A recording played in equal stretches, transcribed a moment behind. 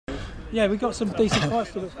Yeah, we've got some decent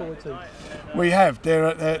fights to look forward to. We have.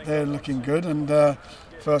 They're looking good, and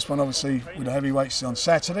first one obviously with the heavyweights on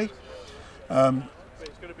Saturday.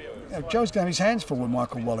 Joe's going to have his hands full with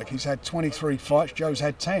Michael Wallach. He's had 23 fights. Joe's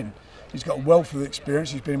had 10. He's got a wealth of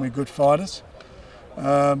experience. He's been with good fighters,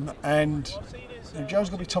 and Joe's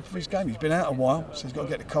got to be top of his game. He's been out a while, so he's got to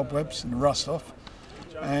get the cobwebs and the rust off.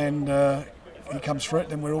 And he comes for it,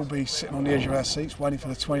 then we'll all be sitting on the edge of our seats waiting for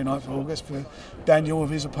the 29th of August for Daniel with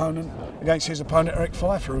his opponent against his opponent Eric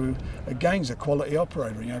Pfeiffer, who again is a quality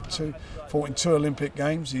operator. Fought in 2 Olympic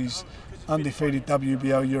Games. He's undefeated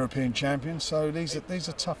WBO European champion. So these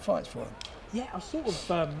are tough fights for him. Yeah, I sort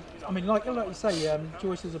of. I mean, like you say,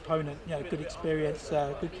 Joyce's opponent, good experience,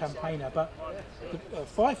 good campaigner, but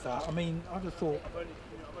Pfeiffer. I mean, I'd have thought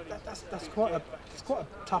that's quite a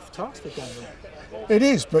tough task for Daniel. It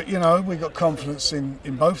is, but we've got confidence in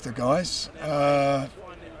both the guys. But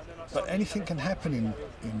anything can happen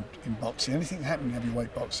in boxing. Anything can happen in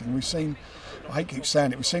heavyweight boxing. We've seen. I hate to keep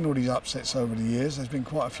saying it. We've seen all these upsets over the years. There's been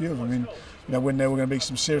quite a few of them. When there were going to be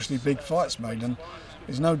some seriously big fights made, and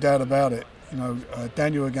there's no doubt about it.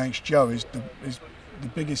 Daniel against Joe is the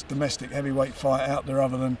biggest domestic heavyweight fight out there,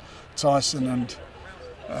 other than Tyson and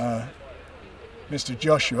Mr.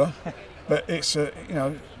 Joshua. But it's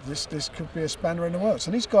this could be a spanner in the works,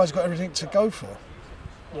 and these guys got everything to go for.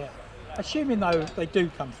 Yeah. Assuming though they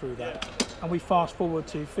do come through that, and we fast forward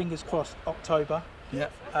to fingers crossed October. Yeah.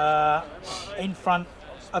 In front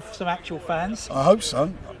of some actual fans. I hope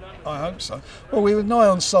so. Well, we were nigh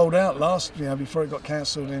on sold out last, before it got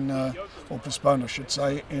cancelled or postponed, I should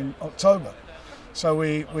say, in October. So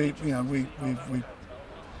it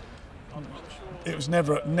was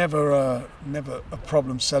never a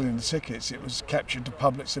problem selling the tickets. It was captured the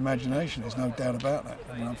public's imagination. There's no doubt about that.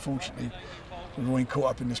 I mean, unfortunately, we've all been caught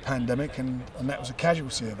up in this pandemic, and that was a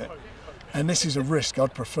casualty of it. And this is a risk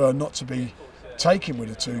I'd prefer not to be taking with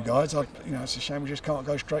the 2 guys. It's a shame we just can't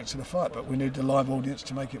go straight to the fight, but we need the live audience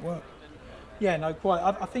to make it work. Yeah, no, quite.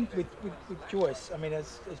 I think with Joyce, I mean,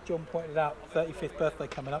 as John pointed out, 35th birthday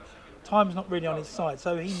coming up, time's not really on his side,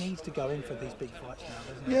 so he needs to go in for these big fights now,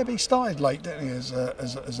 doesn't he? Yeah, but he started late, didn't he, as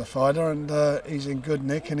a fighter, and he's in good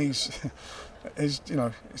nick, and he's it's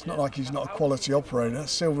not like he's not a quality operator.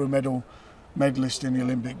 Silver medalist in the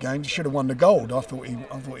Olympic Games. He should have won the gold. I thought he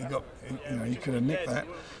got, he could have nicked that,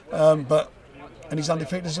 and he's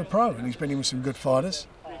undefeated as a pro, and he's been in with some good fighters,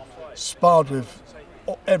 sparred with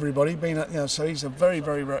everybody, so he's a very,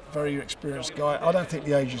 very, very experienced guy. I don't think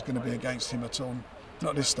the age is going to be against him at all, not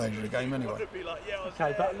at this stage of the game anyway.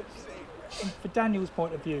 Okay, but for Daniel's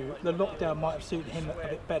point of view, the lockdown might have suited him a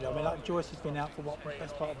bit better. I mean, like Joyce has been out for the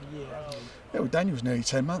best part of the year, hasn't he? Yeah, well, Daniel's nearly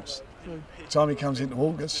 10 months. By the time he comes into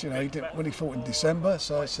August, he did when he fought in December,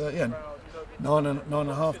 so it's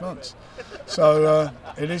 9.5 months. So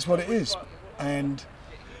it is what it is. And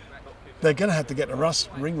they're going to have to get the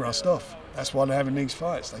ring rust off. That's why they're having these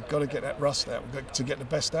fights. They've got to get that rust out to get the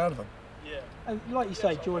best out of them. And like you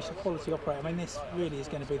say, Joyce, a quality operator. I mean, this really is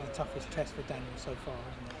going to be the toughest test for Daniel so far,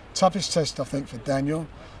 isn't it? Toughest test, I think, for Daniel,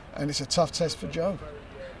 and it's a tough test for Joe.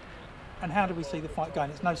 And how do we see the fight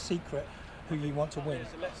going? It's no secret who you want to win.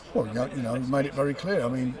 Well, we've made it very clear. I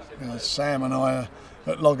mean, Sam and I are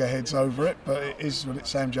at loggerheads over it, but it is what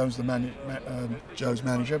it's. Sam Jones, Joe's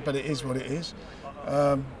manager, but it is what it is.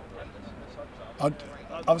 I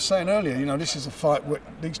was saying earlier, this is a fight.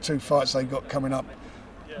 These 2 fights they've got coming up,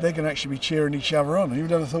 they're going to actually be cheering each other on. You'd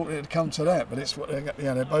never thought it'd come to that, but it's what they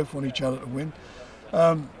both want each other to win.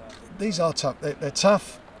 These are tough. They're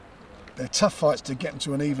tough. They're tough fights to get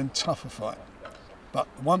into an even tougher fight. But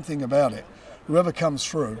one thing about it, whoever comes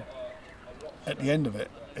through at the end of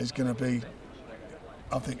it is going to be,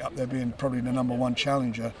 I think, up there being probably the #1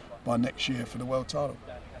 challenger by next year for the world title.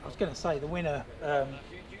 I was going to say the winner.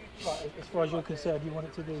 As far as you're concerned, you want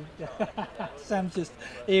it to be Sam's just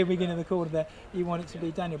here beginning the corner there. You want it to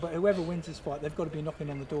be Daniel, but whoever wins this fight, they've got to be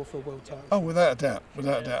knocking on the door for a world title. Oh, without a doubt,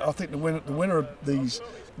 without a doubt. I think the winner of these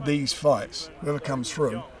fights, whoever comes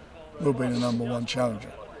through, will be the #1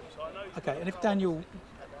 challenger. Okay, and if Daniel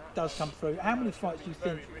does come through, how many fights do you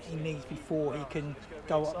think he needs before he can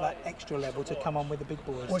go up that extra level to come on with the big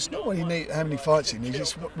boys? Well, it's not what how many fights he needs,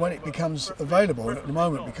 it's when it becomes available. And at the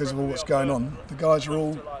moment, because of all that's going on, the guys are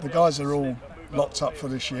all locked up for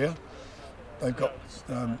this year. They've got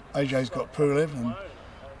AJ's got Pulev, and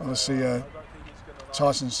obviously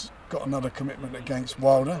Tyson's got another commitment against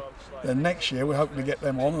Wilder. Then next year we're hoping to get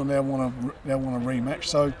them on, and they'll want a rematch.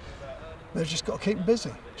 So they've just got to keep them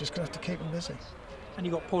busy. Just got to have to keep them busy. And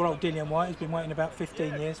you've got poor old Dillian Whyte, who's been waiting about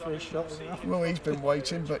 15 years for his shot. Well, he's been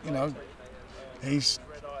waiting, but he's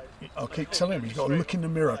I'll keep telling him he's got to look in the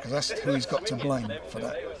mirror, because that's who he's got to blame for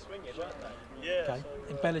that. Okay,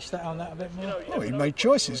 embellish that on that a bit more. Well, he made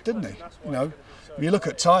choices, didn't he? You know, if you look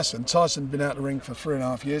at Tyson, Tyson'd been out the ring for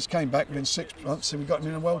 3.5 years, came back within 6 months, and we got him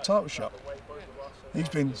in a world title shot. He's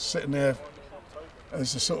been sitting there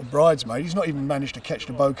as a sort of bridesmaid. He's not even managed to catch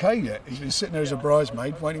the bouquet yet. He's been sitting there as a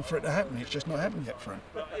bridesmaid waiting for it to happen. It's just not happened yet for him.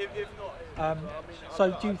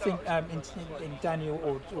 So do you think in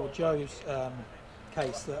Daniel or Joe's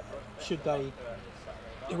case that should they,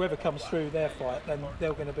 whoever comes through their fight, then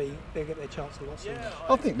they'll get their chance a lot sooner?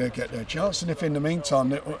 I think they'll get their chance, and if in the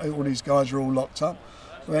meantime all these guys are all locked up,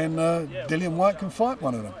 then Dillian Whyte can fight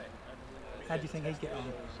one of them. How do you think he'd get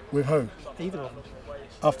on? With who? Either of them.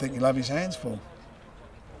 I think he'll have his hands full.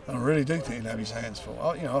 I really do think he'll have his hands full.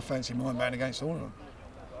 I fancy my man against all of them.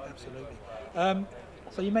 Absolutely.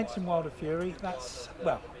 So you mentioned Wilder Fury. That's,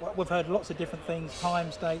 well, we've heard lots of different things,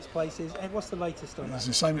 times, dates, places. And what's the latest on that? It's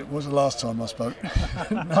the same it was the last time I spoke.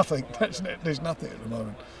 Nothing. There's nothing at the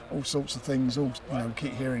moment. All sorts of things.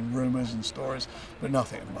 Keep hearing rumours and stories, but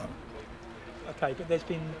nothing at the moment. Okay, but there's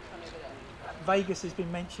been Vegas has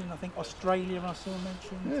been mentioned. I think Australia I saw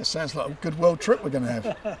mentioned. Yeah, sounds like a good world trip we're going to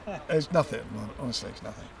have. There's nothing at the moment. Honestly, it's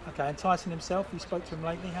nothing. Okay, and Tyson himself, you spoke to him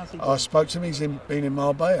lately. How's he doing? I spoke to him. He's been in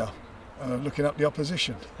Marbella. Looking up the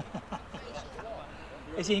opposition.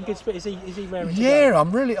 Is he in good spirit? Is he raring to Yeah, go?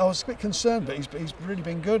 I was a bit concerned, but he's really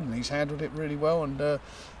been good and he's handled it really well. And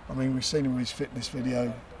we've seen him with his fitness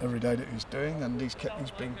video every day that he's doing, and he's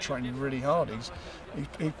been training really hard.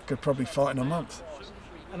 He could probably fight in a month.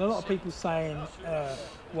 And a lot of people saying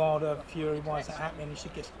Wilder, Fury, why is that happening? He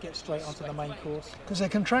should get straight onto the main course. Because they're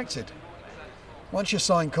contracted. Once you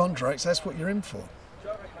sign contracts, that's what you're in for.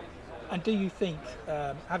 And do you think,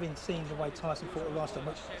 having seen the way Tyson fought the last time,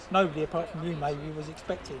 which nobody apart from you maybe was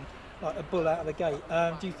expecting, like a bull out of the gate,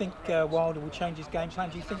 do you think Wilder will change his game plan?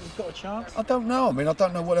 Do you think he's got a chance? I don't know. I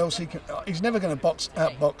don't know what else he can. He's never going to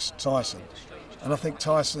outbox Tyson, and I think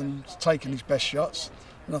Tyson's taken his best shots,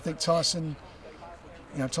 and I think Tyson's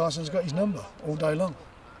got his number all day long.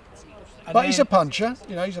 But he's a puncher.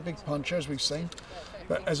 He's a big puncher, as we've seen.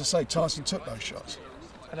 But as I say, Tyson took those shots.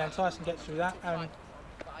 And then Tyson gets through that.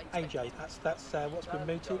 AJ, that's what's been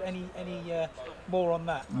mooted. Any more on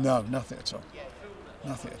that? No, nothing at all.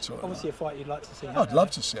 Nothing at all. Obviously, a fight you'd like to see. I'd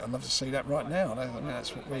love to see it. I'd love to see that right now. That's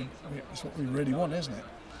what we really want, isn't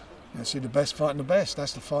it? See the best fighting the best.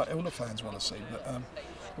 That's the fight all the fans want to see. But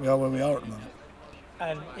we are where we are at the moment.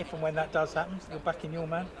 And if and when that does happen, you're backing your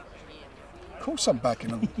man? Of course I'm backing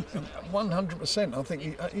him. 100%. I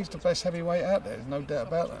think he's the best heavyweight out there. There's no doubt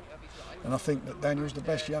about that. And I think that Daniel's the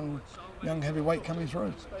best young heavyweight coming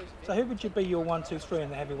through. So who would you be your 1, 2, 3 in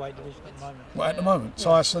the heavyweight division at the moment? Well, at the moment,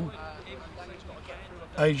 Tyson,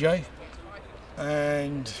 AJ,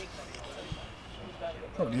 and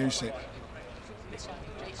probably Usyk.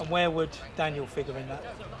 And where would Daniel figure in that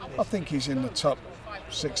list? I think he's in the top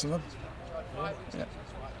 6 of them. Yeah.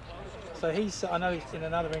 So I know in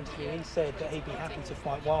another interview he said that he'd be happy to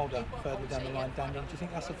fight Wilder further down the line. Daniel, do you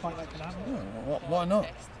think that's a fight that can happen? Yeah, why not?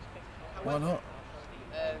 Why not?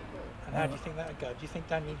 And how do you think that would go? Do you think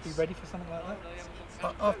Daniel would be ready for something like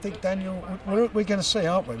that? I think Daniel, we're going to see,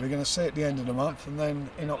 aren't we? We're going to see at the end of the month, and then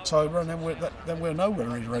in October, and then we'll know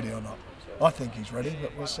whether he's ready or not. I think he's ready,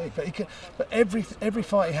 but we'll see. But every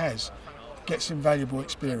fight he has gets him valuable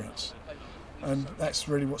experience, and that's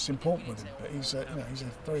really what's important with him. But he's a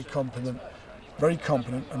very competent,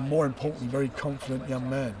 and more importantly, very confident young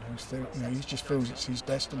man he just feels it's his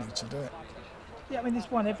destiny to do it. Yeah,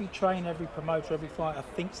 there's one, every trainer, every promoter, every fighter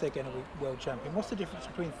thinks they're going to be world champion. What's the difference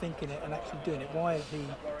between thinking it and actually doing it? Why is he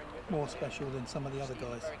more special than some of the other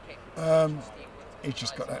guys? He's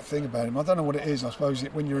just got that thing about him. I don't know what it is. I suppose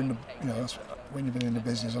when you're when you've been in the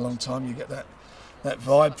business a long time, you get that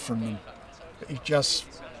vibe from him. But he just,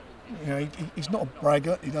 he's not a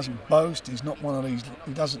braggart. He doesn't boast. He's not one of these.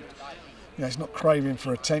 He doesn't. He's not craving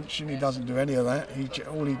for attention. He doesn't do any of that.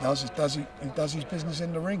 All he does is he does his business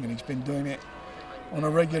in the ring, and he's been doing it on a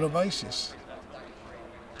regular basis.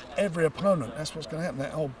 Every opponent, that's what's going to happen.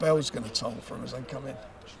 That whole bell's going to toll for him as they come in.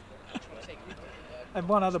 And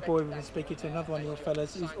one other boy we've been speaking to, another one of your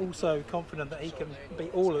fellas, who's also confident that he can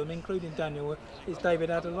beat all of them, including Daniel, is David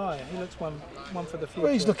Adelaya. He looks one for the future.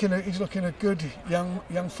 Well, he's looking a good young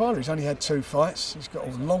fighter. He's only had 2 fights. He's got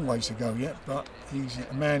a long way to go yet, but he's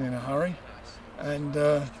a man in a hurry. And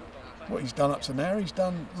what he's done up to now, he's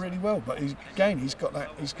done really well. But he's got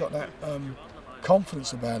that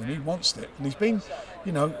confidence about him. He wants it, and he's been,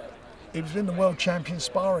 he was in the world champion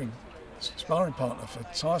sparring partner for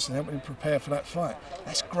Tyson, helping him prepare for that fight.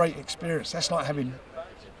 That's great experience. That's like having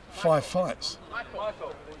 5 fights.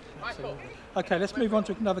 Absolutely. Okay, let's move on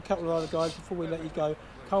to another couple of other guys before we let you go.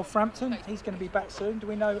 Carl Frampton, he's going to be back soon. Do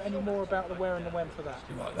we know any more about the where and the when for that?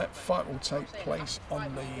 Right, that fight will take place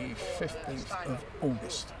on the 15th of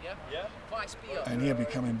August. And he'll be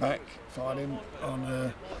coming back fighting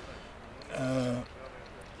on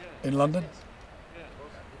in London.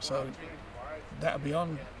 So that'll be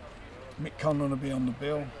on. Mick Conlon will be on the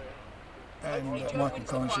bill, and Michael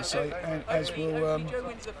Collins should say, and as will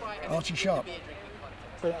Archie Sharp.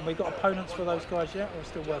 And we've got opponents for those guys yet, or we're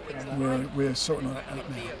still working on that? We're sorting on that out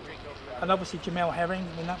now. And obviously Jamel Herring,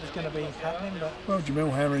 I mean, that was going to be happening, but... Well,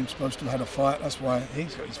 Jamel Herring's supposed to have had a fight, that's why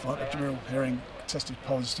he's got his fight, but Jamel Herring tested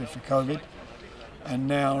positive for COVID. And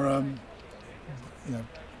now, you know,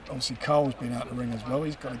 obviously Carl's been out the ring as well.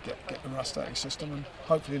 He's got to get the rust out of his system, and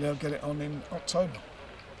hopefully they'll get it on in October.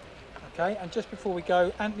 Okay, and just before we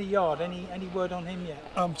go, Anthony Yarde, any word on him yet?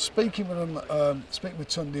 I'm speaking with him, speaking with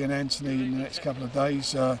Tunde and Anthony in the next couple of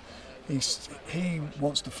days. He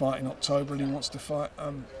wants to fight in October, and he wants to fight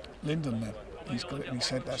Lyndon then. He's got it, and he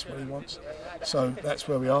said that's what he wants. So that's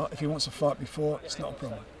where we are. If he wants to fight before, it's not a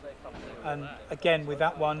problem. And again, with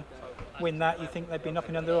that one, win that, you think they'd be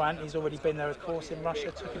knocking on the door? Anthony's already been there, of course, in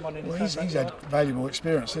Russia, took him on in his he's had valuable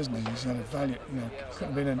experience, hasn't he? He's had a value, you know,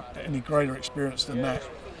 couldn't have been any greater experience than that.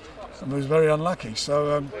 And was very unlucky.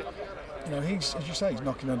 So, you know, he's, as you say, he's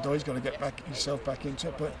knocking on the door. He's got to get himself back into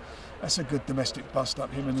it. But that's a good domestic bust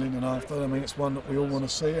up, him and Lyndon after. I mean, it's one that we all want to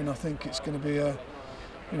see, and I think it's going to be a,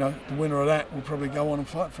 you know, the winner of that will probably go on and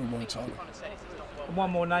fight for a world title. And one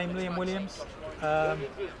more name, Liam Williams.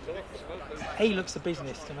 He looks the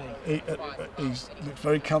business to me. He's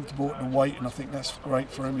very comfortable at the weight, and I think that's great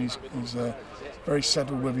for him. He's very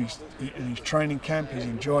settled with his training camp. He's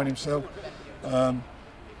enjoying himself.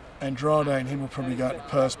 Andrade and him will probably go out to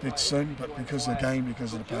purse bid soon, but because of the game,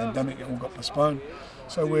 because of the pandemic, it all got postponed.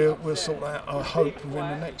 So we'll sort out our hope within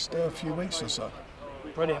the next few weeks or so.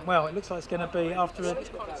 Brilliant. Well, it looks like it's going to be, after a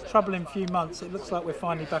troubling few months, it looks like we're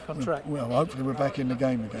finally back on track. Well, hopefully we're back in the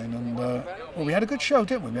game again. And well, we had a good show,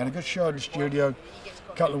 didn't we? We had a good show in the studio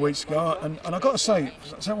a couple of weeks ago. And I've got to say,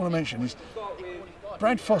 something I want to mention is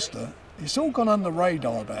Brad Foster. It's all gone under the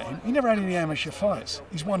radar about him. He never had any amateur fights.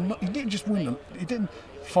 He didn't just win. He didn't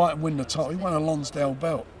fight and win the title. He won a Lonsdale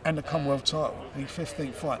belt and the Commonwealth title in his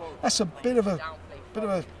 15th fight. That's a bit of a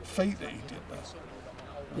feat that he did there.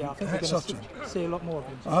 Yeah, I think we're going to see a lot more of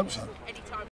him. I hope so.